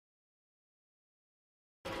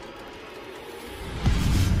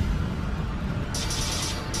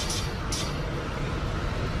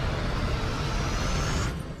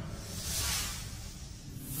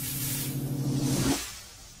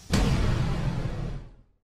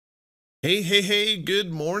Hey,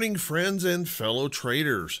 good morning, friends and fellow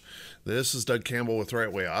traders. This is Doug Campbell with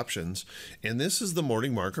Right Way Options, and this is the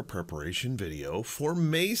morning market preparation video for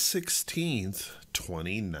May 16th,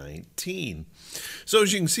 2019. So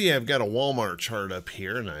as you can see, I've got a Walmart chart up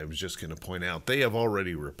here, and I was just going to point out they have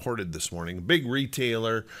already reported this morning. Big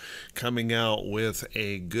retailer coming out with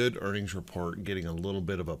a good earnings report, getting a little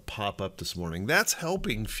bit of a pop up this morning. That's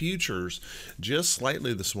helping futures just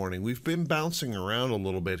slightly this morning. We've been bouncing around a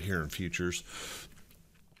little bit here in futures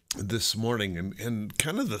this morning, and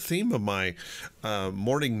kind of the theme of my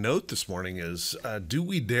morning note this morning is do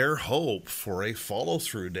we dare hope for a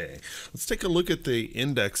follow-through day? Let's take a look at the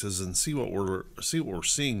indexes and see what we're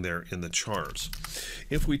seeing there in the charts.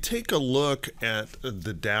 If we take a look at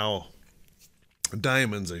the Dow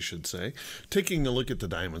diamonds, I should say, taking a look at the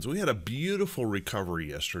diamonds, we had a beautiful recovery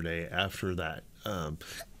yesterday after that kind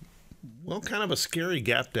of a scary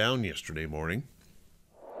gap down yesterday morning.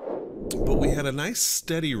 But we had a nice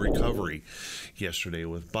steady recovery yesterday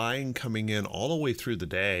with buying coming in all the way through the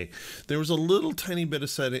day. There was a little tiny bit of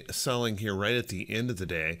selling here right at the end of the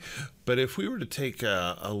day. But if we were to take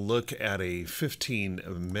a look at a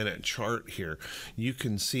 15-minute chart here, you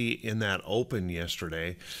can see in that open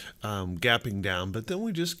yesterday, gapping down, but then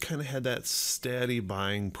we just kind of had that steady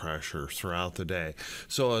buying pressure throughout the day.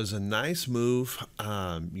 So it was a nice move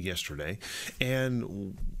yesterday,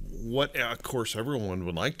 and what, of course, everyone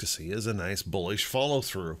would like to see is a nice bullish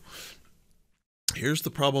follow-through. Here's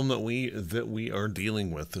the problem that we are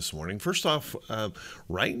dealing with this morning. First off,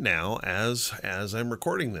 right now, as I'm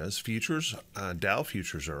recording this, futures, Dow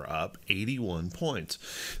futures are up 81 points.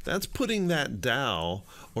 That's putting that Dow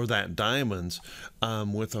or that diamonds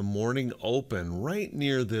with a morning open right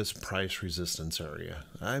near this price resistance area.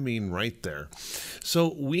 I mean, right there.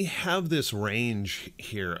 So we have this range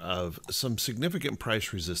here of some significant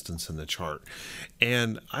price resistance in the chart,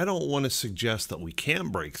 and I don't want to suggest that we can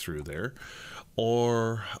break through there,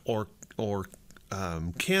 or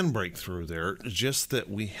can break through there, just that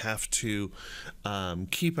we have to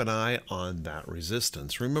keep an eye on that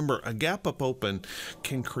resistance. Remember, a gap up open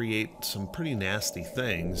can create some pretty nasty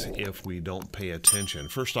things if we don't pay attention.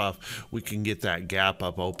 First off, we can get that gap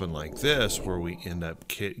up open like this, where we end up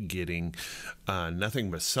getting nothing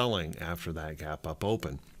but selling after that gap up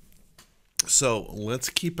open. So let's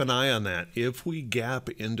keep an eye on that. If we gap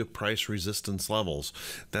into price resistance levels,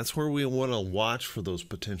 that's where we want to watch for those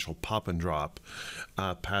potential pop and drop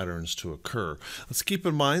patterns to occur. Let's keep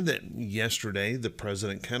in mind that yesterday the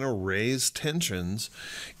president kind of raised tensions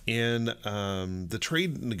in the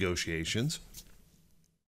trade negotiations.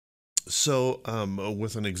 So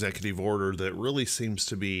with an executive order that really seems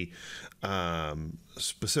to be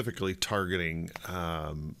specifically targeting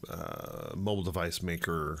mobile device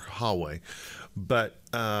maker Huawei, but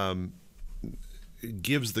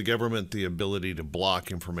gives the government the ability to block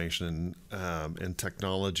information and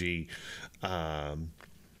technology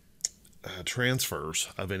transfers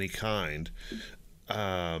of any kind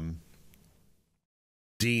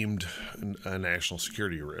deemed a national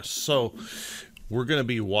security risk. So we're going to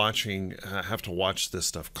be watching, have to watch this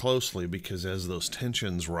stuff closely, because as those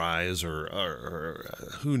tensions rise, or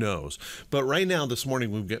who knows. But right now, this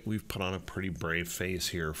morning, we've put on a pretty brave face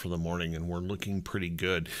here for the morning, and we're looking pretty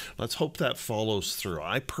good. Let's hope that follows through.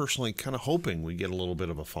 I personally kind of hoping we get a little bit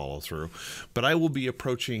of a follow through, but I will be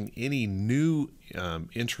approaching any new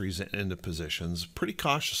entries into positions pretty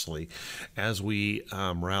cautiously as we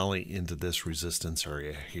rally into this resistance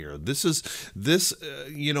area here.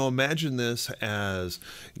 Imagine this as,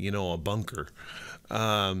 a bunker.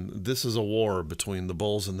 This is a war between the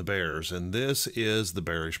bulls and the bears, and this is the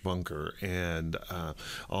bearish bunker, and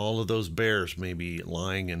all of those bears may be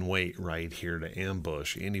lying in wait right here to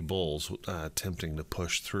ambush any bulls attempting to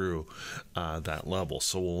push through that level.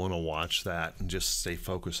 So we'll want to watch that and just stay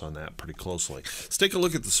focused on that pretty closely. Let's take a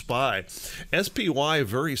look at the SPY. SPY,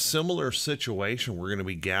 very similar situation. We're going to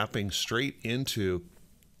be gapping straight into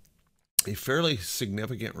a fairly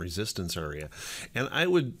significant resistance area, and I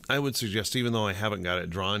would suggest, even though I haven't got it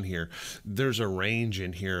drawn here, there's a range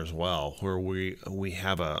in here as well where we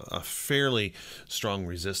have a fairly strong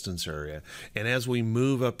resistance area, and as we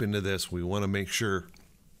move up into this, we want to make sure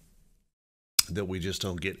that we just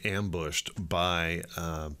don't get ambushed by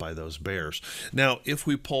those bears. Now, if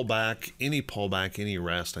we pull back, any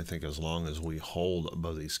rest, I think as long as we hold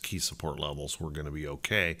above these key support levels, we're going to be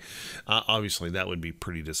okay. Obviously, that would be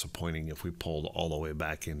pretty disappointing if we pulled all the way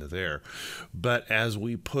back into there. But as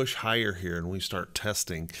we push higher here and we start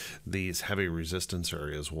testing these heavy resistance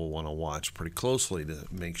areas, we'll want to watch pretty closely to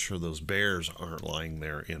make sure those bears aren't lying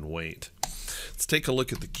there in wait. Let's take a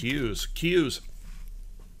look at the Qs.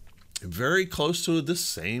 Very close to the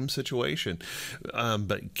same situation.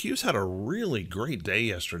 But Q's had a really great day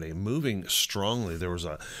yesterday, moving strongly. There was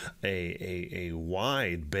a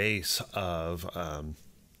wide base of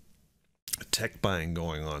tech buying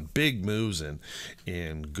going on, big moves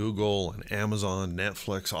in Google and Amazon,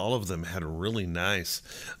 Netflix. All of them had a really nice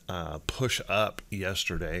push up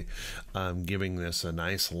yesterday, giving this a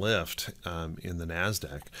nice lift in the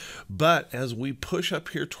Nasdaq. But as we push up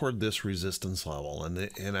here toward this resistance level,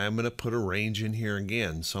 and I'm going to put a range in here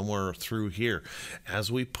again, somewhere through here.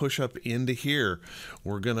 As we push up into here,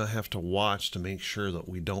 we're going to have to watch to make sure that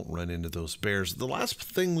we don't run into those bears. The last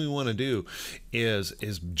thing we want to do is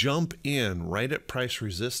jump in right at price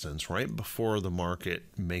resistance, right before the market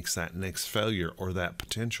makes that next failure or that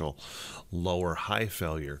potential lower high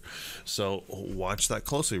failure. So watch that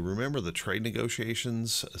closely. Remember, the trade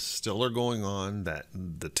negotiations still are going on, that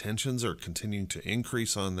the tensions are continuing to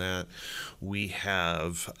increase on that. We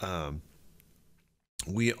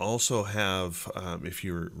also have, if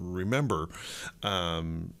you remember,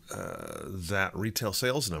 that retail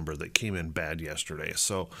sales number that came in bad yesterday.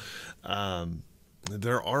 So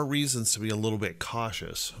there are reasons to be a little bit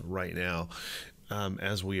cautious right now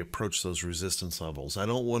as we approach those resistance levels. I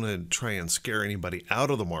don't want to try and scare anybody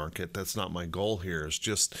out of the market. That's not my goal here. It's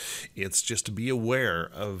just to be aware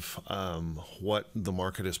of what the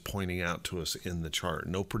market is pointing out to us in the chart.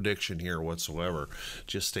 No prediction here whatsoever.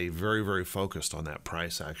 Just stay very, very focused on that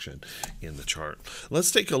price action in the chart.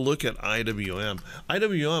 Let's take a look at IWM.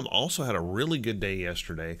 IWM also had a really good day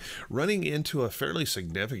yesterday, running into a fairly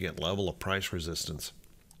significant level of price resistance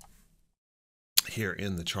here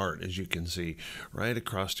in the chart, as you can see right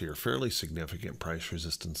across here, fairly significant price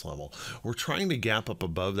resistance level. We're trying to gap up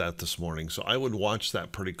above that this morning, so I would watch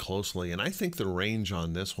that pretty closely, and I think the range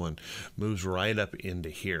on this one moves right up into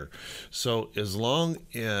here. So as long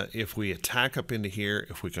if we attack up into here,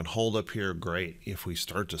 if we can hold up here, great. If we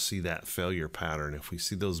start to see that failure pattern, if we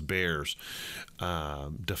see those bears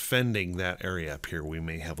defending that area up here, we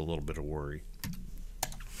may have a little bit of worry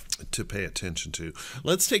to pay attention to.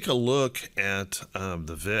 Let's take a look at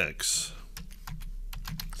the VIX.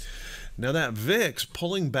 Now that VIX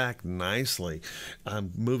pulling back nicely,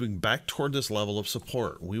 moving back toward this level of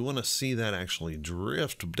support. We want to see that actually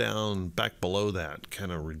drift down back below that,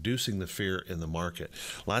 kind of reducing the fear in the market.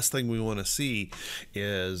 Last thing we want to see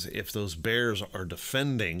is if those bears are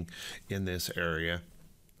defending in this area,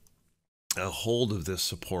 a hold of this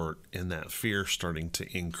support and that fear starting to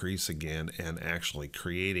increase again and actually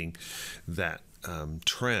creating that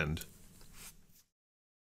trend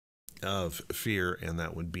of fear, and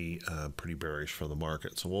that would be pretty bearish for the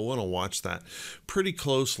market. So we'll want to watch that pretty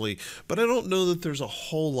closely, but I don't know that there's a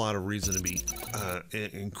whole lot of reason to be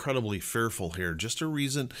incredibly fearful here. Just a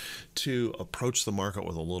reason to approach the market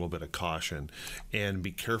with a little bit of caution and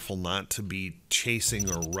be careful not to be chasing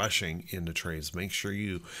or rushing into trades. Make sure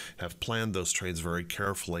you have planned those trades very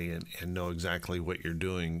carefully and know exactly what you're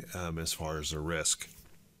doing as far as the risk.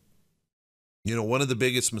 You know, one of the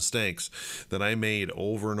biggest mistakes that I made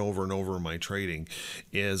over and over and over in my trading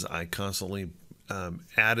is I constantly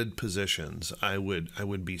added positions. I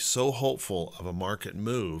would be so hopeful of a market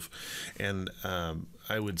move, and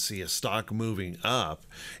I would see a stock moving up,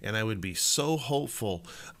 and I would be so hopeful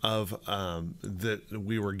of that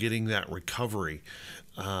we were getting that recovery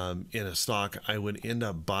in a stock. I would end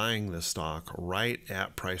up buying the stock right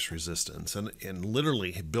at price resistance, and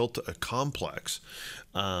literally built a complex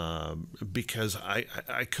because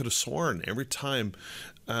I could have sworn every time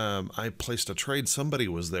I placed a trade, somebody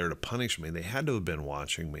was there to punish me. They had to have been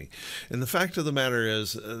watching me. And the fact of the matter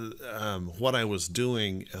is, what I was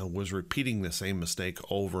doing was repeating the same mistake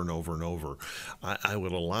over and over and over. I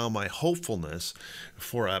would allow my hopefulness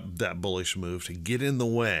for that bullish move to get in the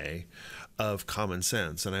way of common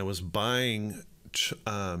sense. And I was buying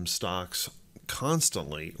stocks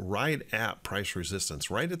constantly right at price resistance,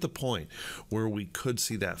 right at the point where we could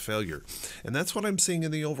see that failure. And that's what I'm seeing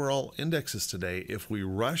in the overall indexes today. If we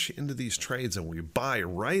rush into these trades and we buy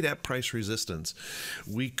right at price resistance,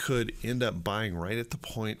 we could end up buying right at the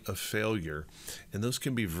point of failure. And those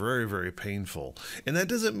can be very, very painful. And that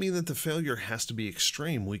doesn't mean that the failure has to be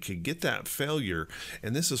extreme. We could get that failure,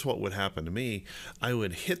 and this is what would happen to me. I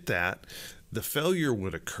would hit that, the failure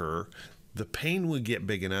would occur, the pain would get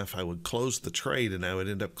big enough, I would close the trade, and I would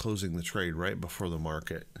end up closing the trade right before the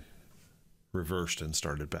market reversed and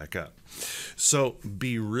started back up. So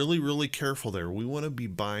be really, really careful there. We want to be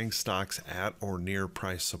buying stocks at or near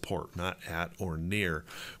price support, not at or near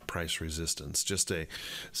price resistance. Just a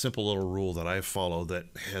simple little rule that I follow that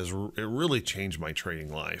has really changed my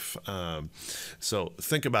trading life. So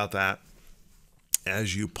think about that.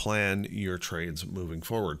 as you plan your trades moving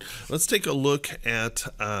forward. Let's take a look at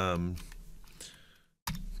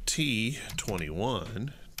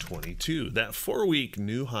T2122, that 4-week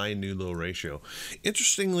new high, new low ratio.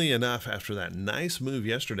 Interestingly enough, after that nice move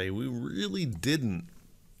yesterday, we really didn't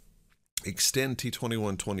extend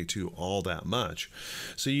T2122 all that much.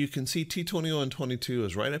 So you can see T2122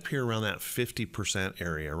 is right up here around that 50%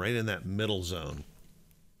 area, right in that middle zone,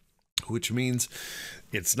 which means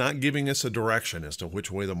it's not giving us a direction as to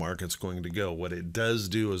which way the market's going to go. What it does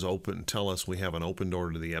do is tell us we have an open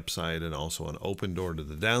door to the upside and also an open door to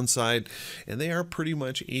the downside, and they are pretty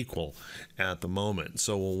much equal at the moment.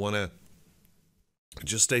 So we'll want to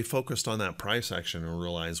just stay focused on that price action and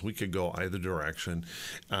realize we could go either direction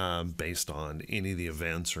based on any of the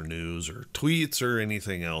events or news or tweets or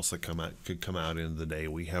anything else that could come out in the day.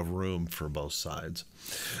 We have room for both sides.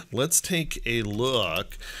 Let's take a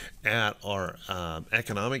look at our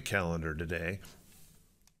economic calendar today.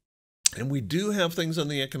 And we do have things on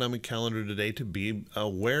the economic calendar today to be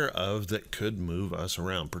aware of that could move us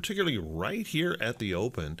around, particularly right here at the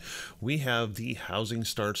open. We have the housing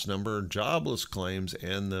starts number, jobless claims,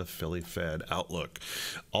 and the Philly Fed outlook.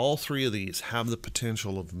 All three of these have the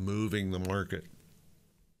potential of moving the market.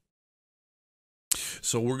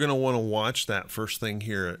 So we're going to want to watch that first thing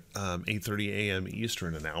here at 8:30 a.m.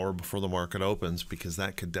 Eastern, an hour before the market opens, because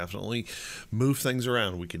that could definitely move things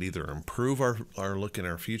around. We could either improve our look in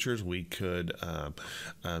our futures. We could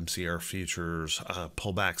see our futures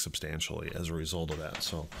pull back substantially as a result of that.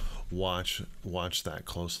 So watch that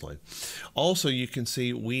closely. Also, you can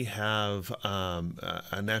see we have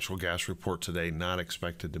a natural gas report today, not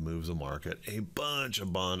expected to move the market. A bunch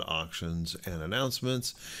of bond auctions and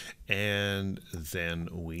announcements, and then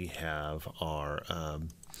we have our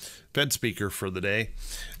Fed speaker for the day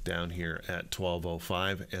down here at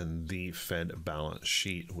 12:05, and the Fed balance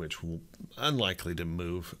sheet, which will unlikely to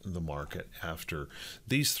move the market after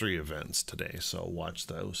these three events today. So watch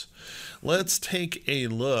those. Let's take a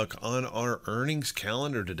look on our earnings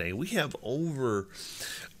calendar today. We have over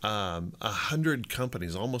 100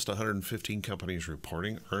 companies, almost 115 companies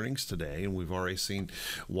reporting earnings today, and we've already seen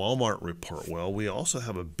Walmart report well. We also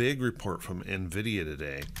have a big report from NVIDIA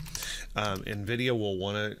today. NVIDIA will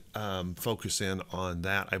want to focus in on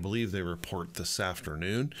that. I believe they report this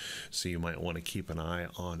afternoon, so you might want to keep an eye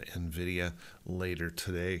on NVIDIA later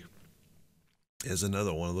today as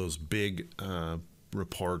another one of those big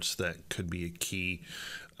reports that could be a key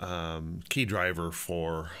driver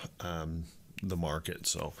for the market.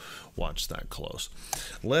 So watch that close.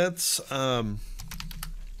 Let's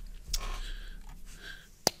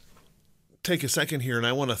take a second here, and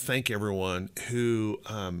I want to thank everyone who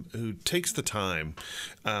takes the time,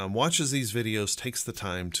 watches these videos, takes the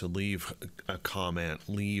time to leave a comment,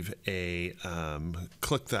 leave a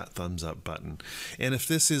click that thumbs up button. And if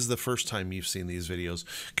this is the first time you've seen these videos,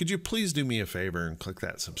 could you please do me a favor and click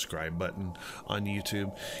that subscribe button on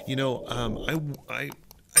YouTube? You know, I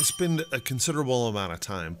spend a considerable amount of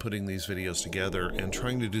time putting these videos together and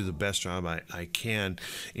trying to do the best job I can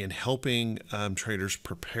in helping traders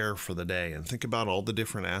prepare for the day and think about all the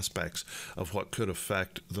different aspects of what could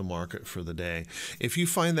affect the market for the day. If you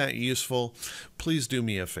find that useful, please do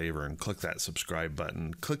me a favor and click that subscribe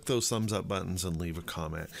button, click those thumbs up buttons, and leave a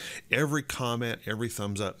comment. Every comment, every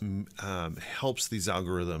thumbs up helps these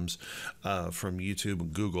algorithms from YouTube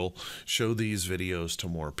and Google show these videos to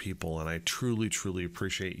more people, and I truly, truly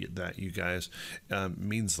appreciate that. You guys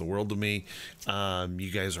means the world to me.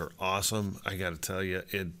 You guys are awesome. I got to tell you,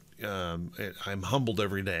 I'm humbled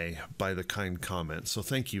every day by the kind comments. So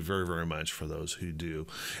thank you very, very much for those who do.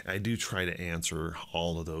 I do try to answer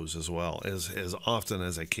all of those as well as often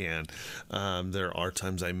as I can. There are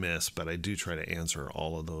times I miss, but I do try to answer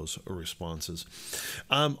all of those responses.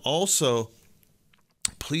 Also,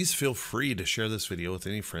 please feel free to share this video with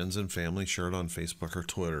any friends and family. Share it on Facebook or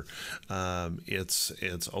Twitter.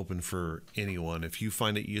 It's open for anyone. If you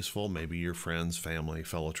find it useful, maybe your friends, family,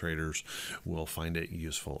 fellow traders will find it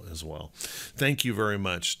useful as well. Thank you very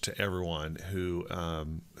much to everyone who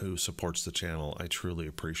supports the channel. I truly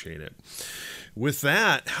appreciate it. With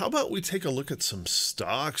that, how about we take a look at some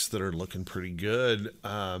stocks that are looking pretty good,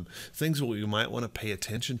 things that we might want to pay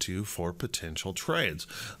attention to for potential trades.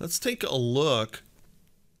 Let's take a look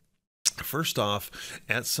first off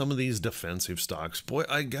at some of these defensive stocks. Boy,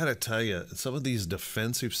 I gotta tell you, some of these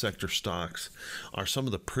defensive sector stocks are some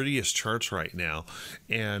of the prettiest charts right now,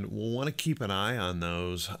 and we'll want to keep an eye on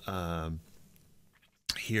those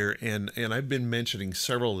here, and I've been mentioning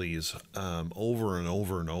several of these over and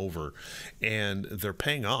over and over, and they're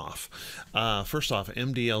paying off. First off,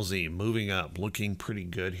 MDLZ moving up, looking pretty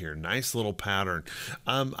good here. Nice little pattern.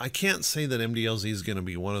 I can't say that MDLZ is going to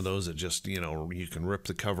be one of those that just, you know, you can rip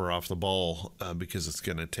the cover off the ball because it's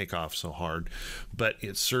going to take off so hard, but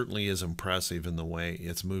it certainly is impressive in the way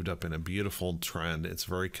it's moved up in a beautiful trend. It's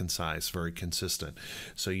very concise, very consistent,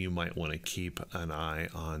 so you might want to keep an eye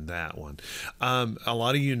on that one. A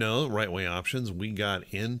lot of you know, Right Way Options, we got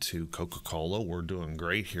into Coca-Cola. We're doing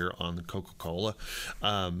great here on the Coca-Cola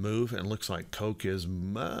move, and looks like Coke is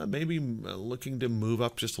maybe looking to move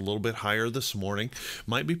up just a little bit higher this morning.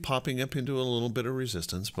 Might be popping up into a little bit of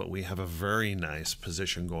resistance, but we have a very nice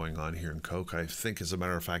position going on here in Coke. I think, as a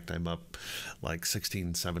matter of fact, I'm up like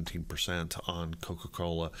 16-17% on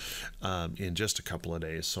Coca-Cola in just a couple of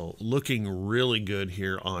days, so looking really good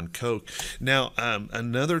here on Coke. Now,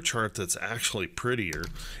 another chart that's actually prettier,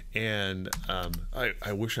 and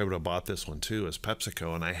I wish I would have bought this one too, is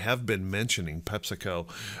PepsiCo, and I have been mentioning PepsiCo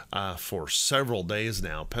for several days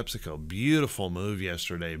now. PepsiCo, beautiful move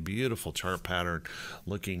yesterday, beautiful chart pattern,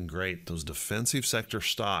 looking great. Those defensive sector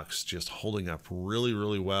stocks just holding up really,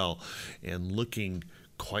 really well and looking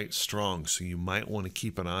quite strong, so you might want to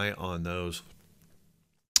keep an eye on those.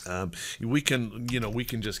 We can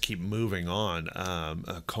just keep moving on.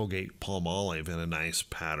 Colgate Palmolive in a nice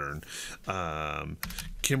pattern.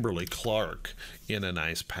 Kimberly-Clark in a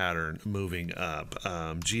nice pattern, moving up.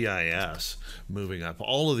 GIS moving up.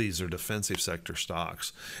 All of these are defensive sector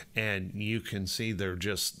stocks, and you can see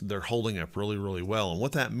they're holding up really, really well. And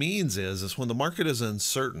what that means is when the market is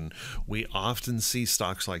uncertain, we often see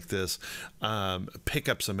stocks like this pick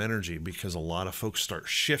up some energy because a lot of folks start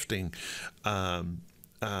shifting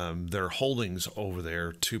their holdings over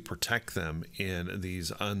there to protect them in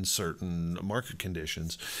these uncertain market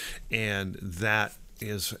conditions, and that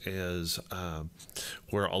is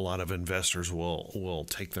where a lot of investors will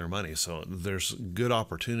take their money. So there's good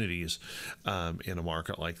opportunities in a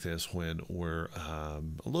market like this when we're a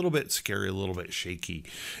little bit scary, a little bit shaky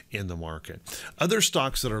in the market. Other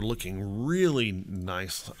stocks that are looking really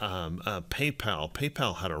nice,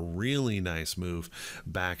 PayPal had a really nice move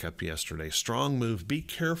back up yesterday. Strong move. Be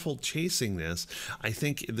careful chasing this. I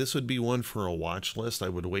think this would be one for a watch list. I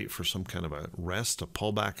would wait for some kind of a rest, a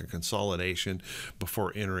pullback, a consolidation before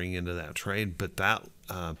entering into that trade, but that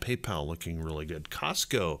PayPal looking really good.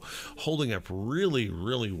 Costco holding up really,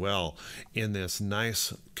 really well in this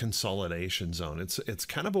nice consolidation zone. It's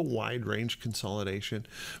kind of a wide range consolidation,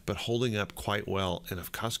 but holding up quite well. And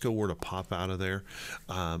if Costco were to pop out of there,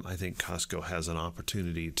 I think Costco has an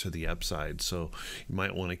opportunity to the upside. So you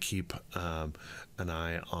might want to keep an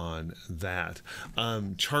eye on that.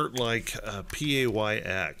 Chart like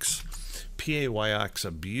PAYX. PAYX,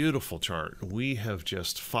 a beautiful chart. We have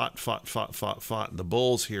just fought. The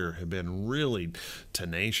bulls here have been really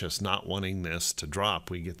tenacious, not wanting this to drop.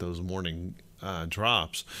 We get those morning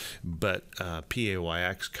drops, but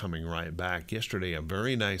PAYX coming right back. Yesterday, a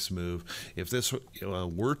very nice move. If this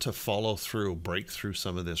were to follow through, break through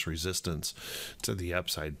some of this resistance to the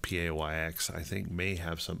upside, PAYX, I think, may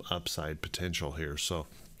have some upside potential here. So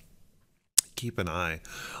keep an eye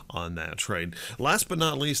on that trade. Last but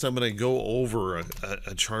not least, I'm going to go over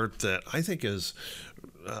a chart that I think is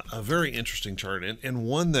a very interesting chart, and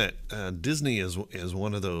one that Disney is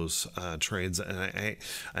one of those trades. And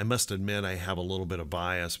I must admit I have a little bit of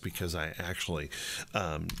bias because I actually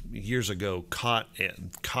years ago caught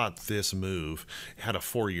this move. Had a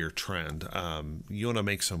 4-year trend. You want to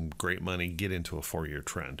make some great money, get into a 4-year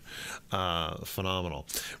trend. Phenomenal.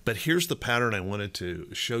 But here's the pattern I wanted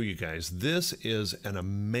to show you guys. This is an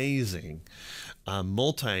amazing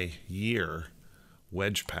multi-year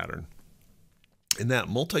wedge pattern. And that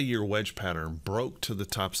multi-year wedge pattern broke to the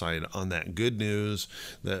top side on that good news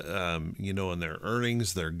that, in their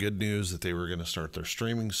earnings, their good news that they were going to start their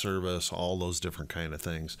streaming service, all those different kind of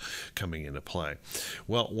things coming into play.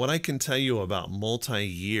 Well, what I can tell you about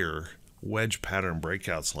multi-year wedge pattern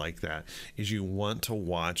breakouts like that is you want to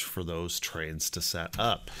watch for those trades to set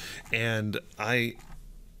up. And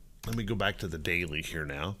let me go back to the daily here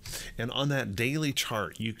now. And on that daily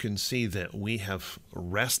chart, you can see that we have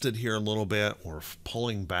rested here a little bit. We're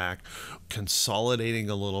pulling back, consolidating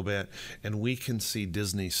a little bit, and we can see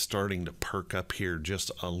Disney starting to perk up here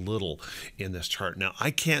just a little in this chart. Now,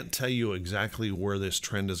 I can't tell you exactly where this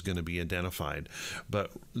trend is going to be identified,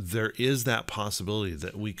 but there is that possibility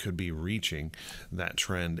that we could be reaching that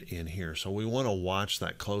trend in here. So we want to watch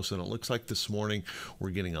that close, and it looks like this morning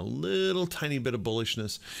we're getting a little tiny bit of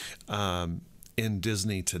bullishness in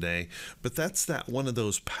Disney today, but that's that one of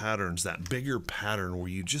those patterns, that bigger pattern where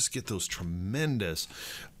you just get those tremendous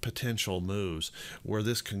potential moves where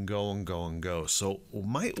this can go and go and go. So you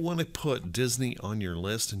might want to put Disney on your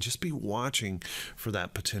list and just be watching for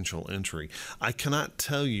that potential entry. I cannot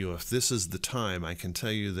tell you if this is the time. I can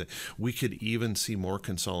tell you that we could even see more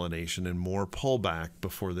consolidation and more pullback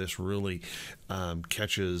before this really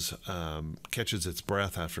catches its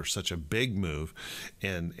breath after such a big move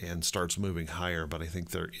and starts moving higher. But I think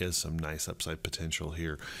there is some nice upside potential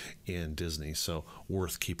here in Disney, so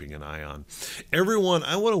worth keeping an eye on. Everyone,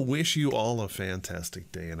 I want to wish you all a fantastic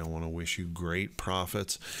day, and I want to wish you great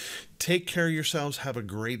profits. Take care of yourselves. Have a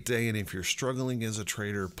great day. And if you're struggling as a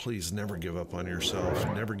trader, please never give up on yourself.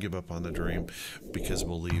 Never give up on the dream, because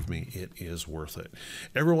believe me, it is worth it.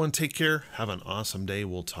 Everyone, take care. Have an awesome day.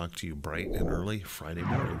 We'll talk to you bright and early Friday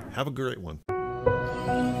morning. Have a great one.